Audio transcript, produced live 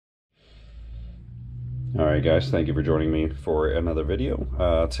Alright guys, thank you for joining me for another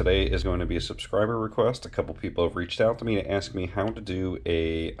video. Today is going to be a subscriber request. A couple people have reached out to me to ask me how to do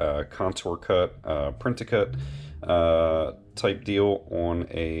a contour cut, print-to-cut type deal on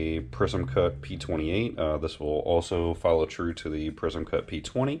a Prismcut P28. This will also follow true to the Prismcut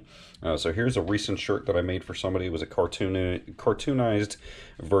P20. So here's a recent shirt that I made for somebody. It was a cartoonized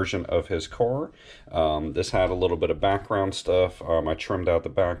version of his car. This had a little bit of background stuff. I trimmed out the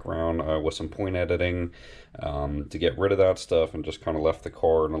background with some point editing to get rid of that stuff and just kind of left the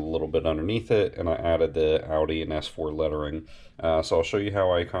car and a little bit underneath it, and I added the Audi and S4 lettering. So I'll show you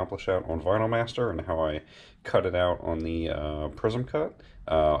how I accomplish that on Vinylmaster and how I cut it out on the Prismcut.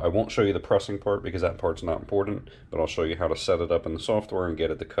 I won't show you the pressing part because that part's not important, but I'll show you how to set it up in the software and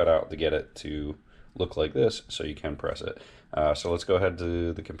get it to cut out to get it to look like this so you can press it. So let's go ahead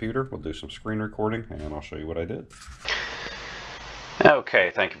to the computer, we'll do some screen recording, and I'll show you what I did.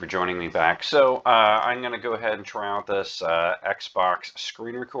 Okay, thank you for joining me back. So I'm going to go ahead and try out this Xbox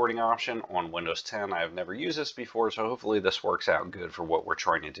screen recording option on Windows 10. I've never used this before, so hopefully this works out good for what we're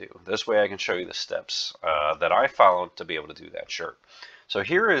trying to do. This way I can show you the steps that I followed to be able to do that shirt. So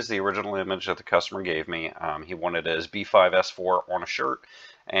here is the original image that the customer gave me. He wanted his B5S4 on a shirt,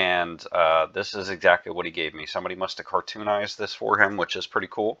 and this is exactly what he gave me. Somebody must have cartoonized this for him, which is pretty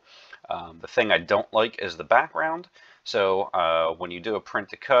cool. The thing I don't like is the background. So when you do a print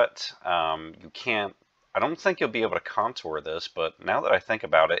to cut, you can't, I don't think you'll be able to contour this, but now that I think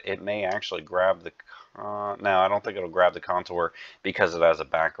about it, it may actually grab the, no, I don't think it'll grab the contour because it has a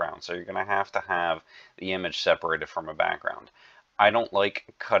background. So you're going to have the image separated from a background. I don't like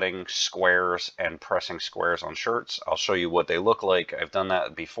cutting squares and pressing squares on shirts. I'll show you what they look like. I've done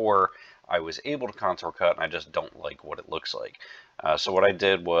that before. I was able to contour cut, and I just don't like what it looks like. So what I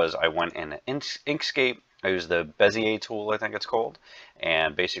did was I went in Inkscape. I used the Bezier tool, I think it's called,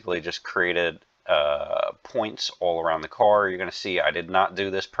 and basically just created points all around the car. You're going to see I did not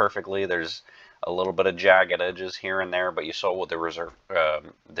do this perfectly. There's a little bit of jagged edges here and there, but you saw what the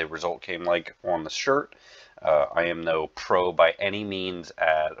result came like on the shirt. I am no pro by any means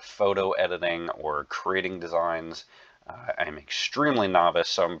at photo editing or creating designs. I'm extremely novice,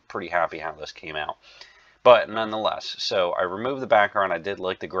 so I'm pretty happy how this came out. But nonetheless, so I removed the background. I did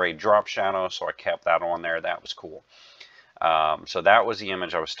like the gray drop shadow, so I kept that on there. That was cool. So that was the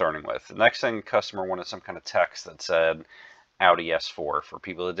image I was starting with. The next thing, the customer wanted some kind of text that said Audi S4. For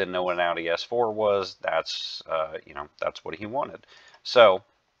people that didn't know what an Audi S4 was, that's that's what he wanted. So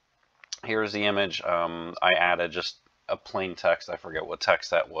here's the image. I added just a plain text. I forget what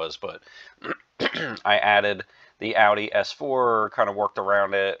text that was, but I added the Audi S4, kind of worked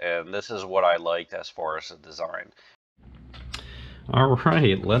around it, and this is what I liked as far as the design. All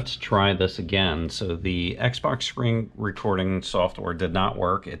right, let's try this again. So the Xbox screen recording software did not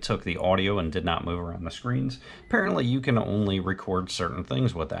work. It took the audio and did not move around the screens. Apparently you can only record certain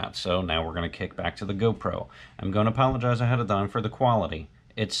things with that. So now we're going to kick back to the GoPro. I'm going to apologize ahead of time for the quality.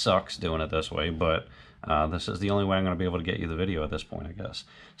 It sucks doing it this way, but this is the only way I'm going to be able to get you the video at this point, I guess.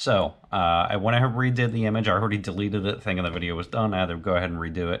 So I went ahead and redid the image. I already deleted it thinking the video was done. I had to go ahead and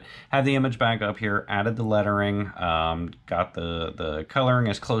redo it. Had the image back up here, added the lettering, got the coloring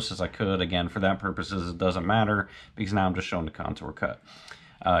as close as I could. Again, for that purposes, it doesn't matter because now I'm just showing the contour cut.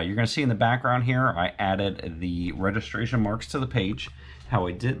 You're going to see in the background here, I added the registration marks to the page. How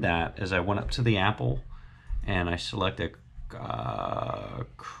I did that is I went up to the Apple and I selected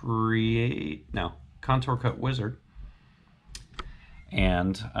Contour Cut Wizard,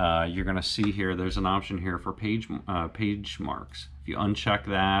 and you're going to see here there's an option here for page marks. If you uncheck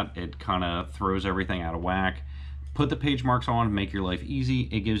that, it kind of throws everything out of whack. Put the page marks on, make your life easy.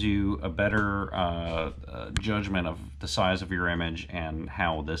 It gives you a better judgment of the size of your image and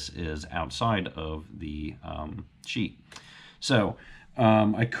how this is outside of the sheet. So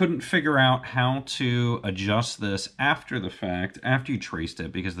I couldn't figure out how to adjust this after the fact, after you traced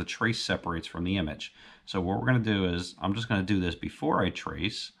it, because the trace separates from the image. So what we're going to do is, I'm just going to do this before I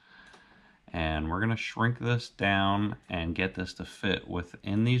trace, and we're going to shrink this down and get this to fit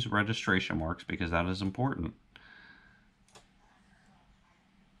within these registration marks because that is important.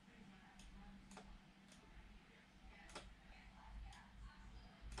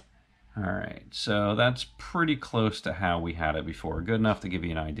 Alright, so that's pretty close to how we had it before. Good enough to give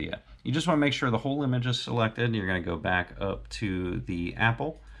you an idea. You just want to make sure the whole image is selected. You're going to go back up to the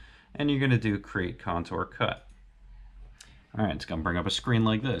Apple, and you're going to do Create Contour Cut. Alright, it's going to bring up a screen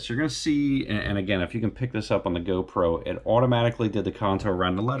like this. You're going to see, and again, if you can pick this up on the GoPro, it automatically did the contour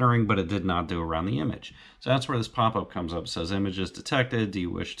around the lettering, but it did not do around the image. So that's where this pop-up comes up. It says, images detected. Do you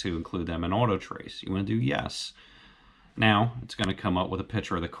wish to include them in auto trace? You want to do yes. Now it's going to come up with a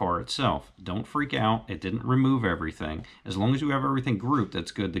picture of the car itself. Don't freak out, it didn't remove everything. As long as you have everything grouped,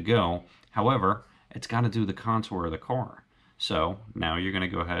 it's good to go. However, it's got to do the contour of the car. So now you're going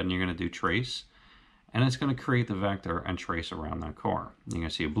to go ahead and you're going to do trace, and it's going to create the vector and trace around that car. You're going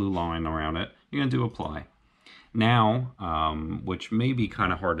to see a blue line around it. You're going to do apply. Now, which may be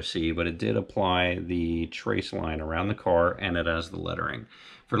kind of hard to see, but it did apply the trace line around the car, and it has the lettering.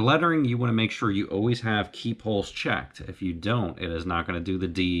 For lettering, you want to make sure you always have keep holes checked. If you don't, it is not going to do the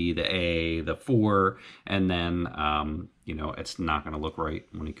D, the A, the 4, and then, you know, it's not going to look right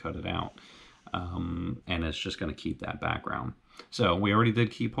when you cut it out. And it's just going to keep that background. So we already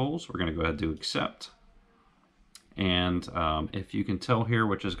did keep holes. We're going to go ahead and do accept. And if you can tell here,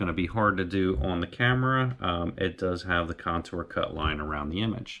 which is going to be hard to do on the camera, it does have the contour cut line around the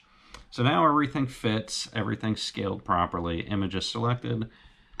image. So now everything fits, everything's scaled properly, image is selected,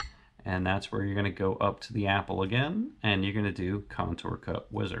 and that's where you're going to go up to the apple again, and you're going to do contour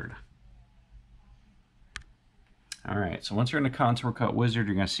cut wizard. All right, so once you're in the contour cut wizard,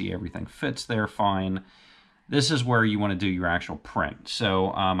 you're going to see everything fits there fine. This is where you want to do your actual print.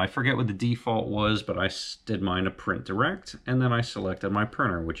 So I forget what the default was, but I did mine a print direct, and then I selected my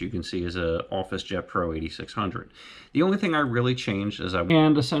printer, which you can see is a OfficeJet Pro 8600. The only thing I really changed is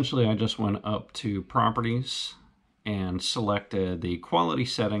essentially I just went up to properties and selected the quality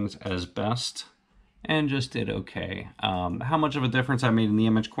settings as best and just did okay. How much of a difference that made in the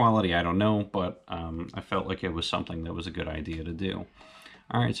image quality, I don't know, but I felt like it was something that was a good idea to do.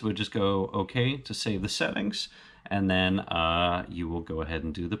 All right, so we'll just go OK to save the settings, and then you will go ahead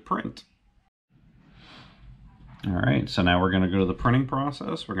and do the print. All right, so now we're going to go to the printing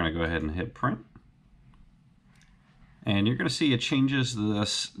process. We're going to go ahead and hit print. And you're going to see it changes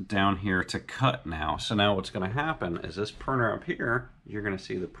this down here to cut now. So now what's going to happen is this printer up here, you're going to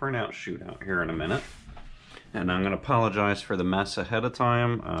see the printout shoot out here in a minute. And I'm going to apologize for the mess ahead of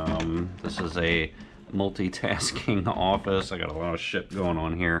time. This is a multitasking office. I got a lot of shit going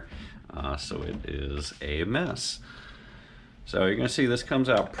on here, so it is a mess. So you're gonna see this comes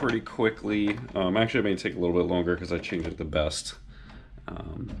out pretty quickly. Actually it may take a little bit longer because I changed it to best,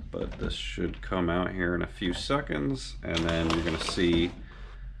 but this should come out here in a few seconds, and then you're gonna see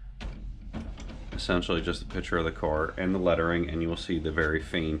essentially just a picture of the car and the lettering, and you will see the very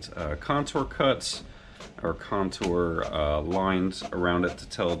faint contour cuts or contour lines around it to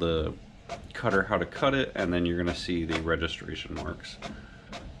tell the cutter how to cut it, and then you're going to see the registration marks.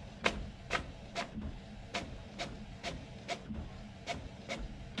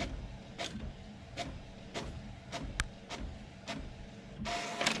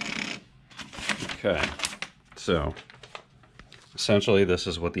 Okay, so essentially this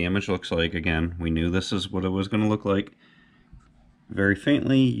is what the image looks like. Again, we knew this is what it was going to look like. Very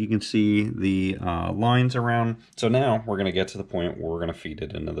faintly you can see the lines around. So now we're going to get to the point where we're going to feed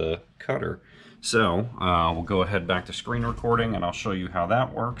it into the cutter. So we'll go ahead back to screen recording, and I'll show you how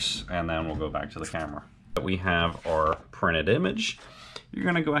that works, and then we'll go back to the camera. We have our printed image. You're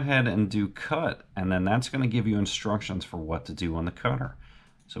going to go ahead and do cut, and then that's going to give you instructions for what to do on the cutter.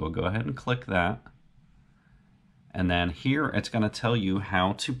 So we'll go ahead and click that. And then here it's going to tell you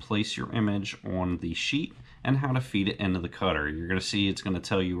how to place your image on the sheet and how to feed it into the cutter. You're going to see it's going to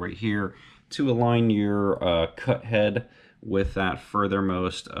tell you right here to align your cut head with that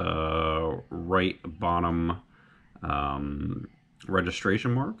furthermost right bottom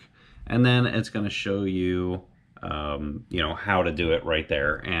registration mark. And then it's going to show you, you know, how to do it right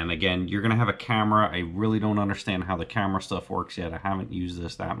there. And again, you're going to have a camera. I really don't understand how the camera stuff works yet. I haven't used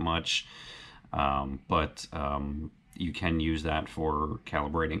this that much. But you can use that for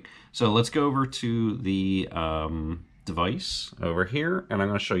calibrating. So let's go over to the device over here, and I'm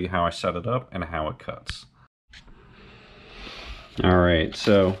going to show you how I set it up and how it cuts. All right,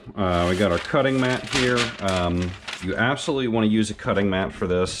 so we got our cutting mat here. You absolutely want to use a cutting mat for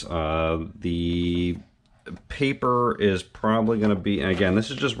this. The paper is probably going to be, again,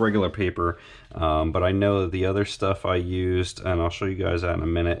 this is just regular paper, but I know that the other stuff I used, and I'll show you guys that in a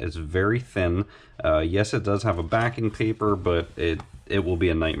minute, is very thin. Yes, it does have a backing paper, but it will be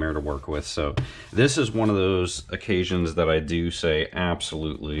a nightmare to work with. So this is one of those occasions that I do say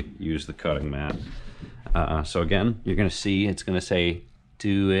absolutely use the cutting mat. So again, you're going to see it's going to say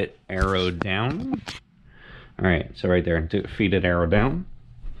do it arrow down. All right, so right there, feed it arrow down.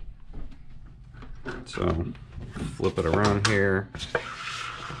 So flip it around here,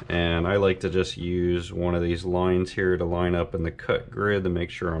 and I like to just use one of these lines here to line up in the cut grid to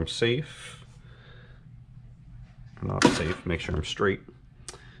make sure I'm safe. Not safe, make sure I'm straight.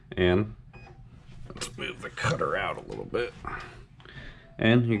 And let's move the cutter out a little bit.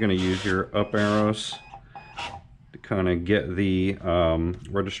 And you're going to use your up arrows to kind of get the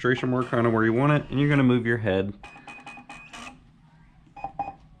registration mark kind of where you want it, and you're going to move your head.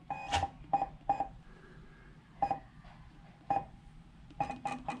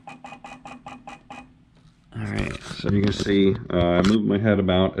 Alright, so you can see I moved my head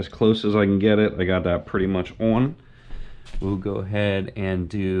about as close as I can get it. I got that pretty much on. We'll go ahead and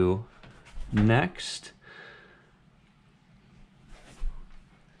do next.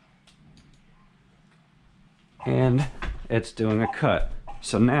 And it's doing a cut.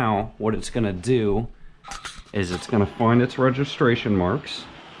 So now what it's going to do is it's going to find its registration marks,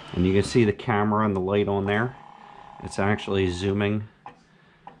 and you can see the camera and the light on there. It's actually zooming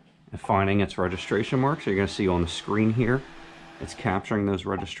and finding its registration marks. You're going to see on the screen here, it's capturing those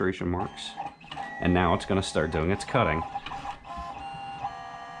registration marks, and now it's going to start doing its cutting.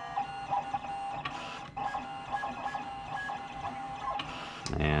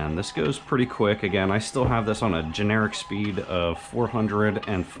 And this goes pretty quick. Again, I still have this on a generic speed of 400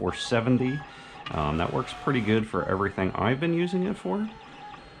 and 470. That works pretty good for everything I've been using it for.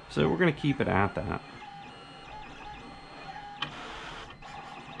 So we're going to keep it at that.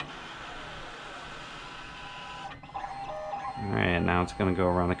 Alright, and now it's going to go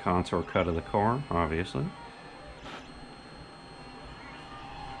around the contour cut of the car, obviously.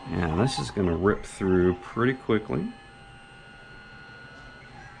 And this is going to rip through pretty quickly.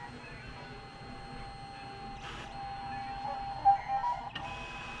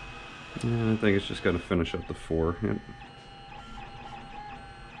 And I think it's just going to finish up the 4. Yep.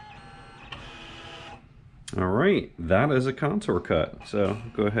 Alright, that is a contour cut. So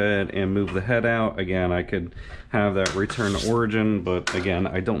go ahead and move the head out. Again, I could have that return to origin, but again,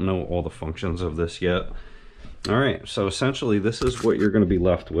 I don't know all the functions of this yet. Alright, so essentially this is what you're going to be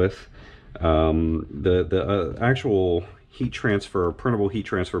left with. The actual heat transfer, printable heat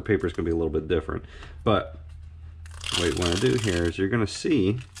transfer paper is going to be a little bit different. But what you want to do here is you're going to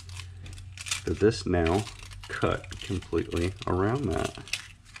see that this now cut completely around that.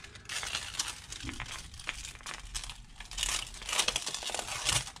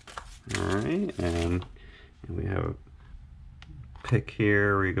 Alright, and we have a pick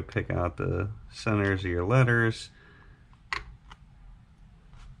here where you can pick out the centers of your letters.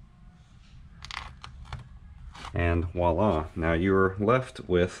 And voila, now you're left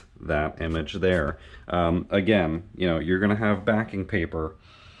with that image there. Again, you know, you're going to have backing paper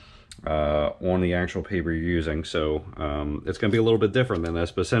on the actual paper you're using, so it's going to be a little bit different than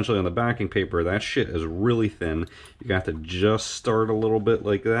this, but essentially on the backing paper, that shit is really thin. You got to just start a little bit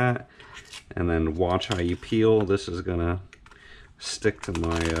like that, and then watch how you peel. This is going to stick to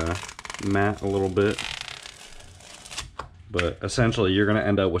my mat a little bit, but essentially you're going to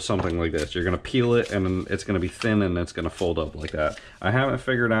end up with something like this. You're going to peel it, and it's going to be thin, and it's going to fold up like that. I haven't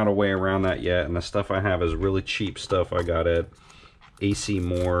figured out a way around that yet, and the stuff I have is really cheap stuff I got at AC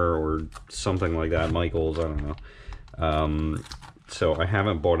Moore or something like that, Michael's, I don't know. So I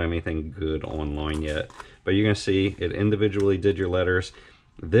haven't bought anything good online yet, but you're gonna see it individually did your letters.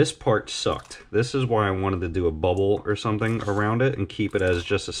 This part sucked. This is why I wanted to do a bubble or something around it and keep it as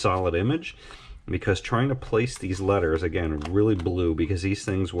just a solid image, because trying to place these letters, again, really blew, because these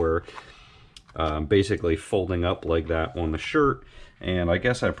things were basically folding up like that on the shirt, and I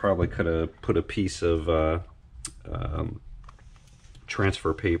guess I probably could have put a piece of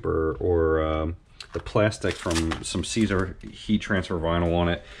transfer paper or the plastic from some Caesar heat transfer vinyl on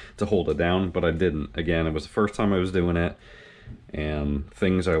it to hold it down, but I didn't. Again, it was the first time I was doing it, and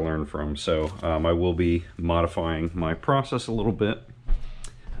things I learned from, so I will be modifying my process a little bit.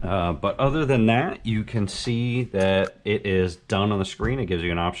 But other than that, you can see that it is done on the screen. It gives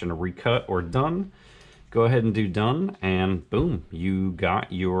you an option to recut or done. Go ahead and do done, and boom, you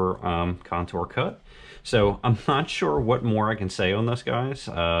got your contour cut. So I'm not sure what more I can say on this, guys.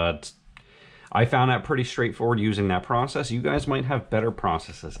 I found that pretty straightforward using that process. You guys might have better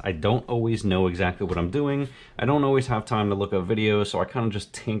processes. I don't always know exactly what I'm doing. I don't always have time to look up videos, so I kind of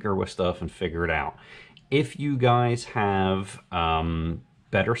just tinker with stuff and figure it out. If you guys have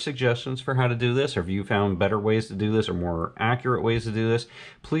better suggestions for how to do this, or if you found better ways to do this or more accurate ways to do this,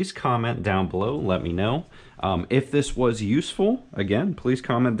 please comment down below, let me know. If this was useful, again, please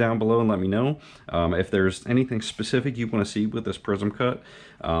comment down below and let me know. If there's anything specific you want to see with this Prismcut,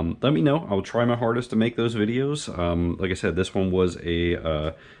 let me know. I'll try my hardest to make those videos. Like I said, this one was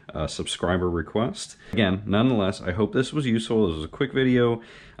a subscriber request. Again, nonetheless, I hope this was useful. This was a quick video.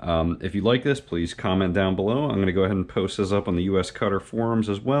 If you like this, please comment down below. I'm going to go ahead and post this up on the US Cutter forums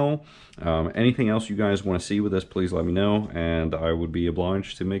as well. Anything else you guys want to see with this, please let me know, and I would be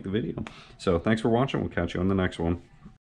obliged to make the video. So thanks for watching. We'll catch you on the next one.